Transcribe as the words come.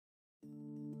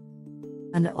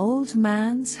An old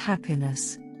man's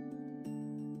happiness.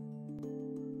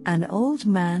 An old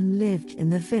man lived in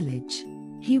the village.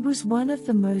 He was one of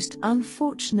the most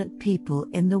unfortunate people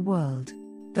in the world.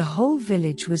 The whole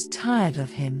village was tired of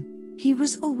him. He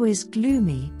was always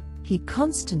gloomy, he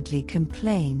constantly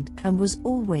complained and was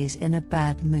always in a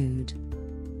bad mood.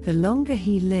 The longer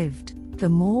he lived, the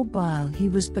more bile he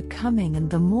was becoming and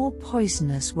the more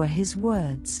poisonous were his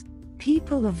words.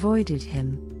 People avoided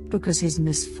him, because his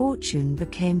misfortune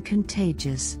became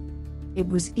contagious. It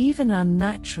was even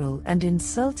unnatural and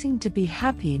insulting to be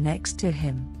happy next to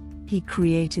him. He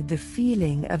created the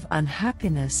feeling of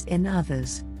unhappiness in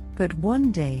others. But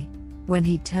one day, when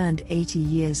he turned 80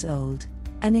 years old,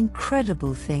 an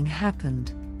incredible thing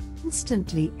happened.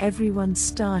 Instantly everyone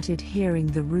started hearing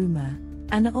the rumor,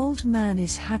 "An old man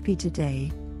is happy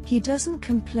today, he doesn't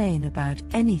complain about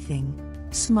anything,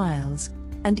 smiles,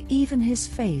 and even his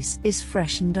face is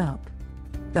freshened up."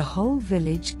 The whole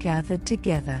village gathered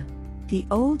together. The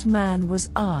old man was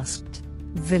asked,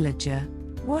 "Villager,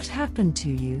 what happened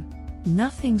to you?"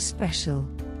 "Nothing special.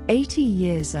 80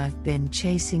 years I've been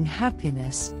chasing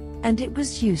happiness, and it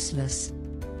was useless.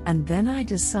 And then I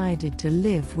decided to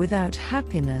live without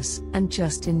happiness and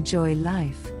just enjoy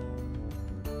life.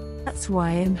 That's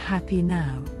why I'm happy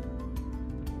now."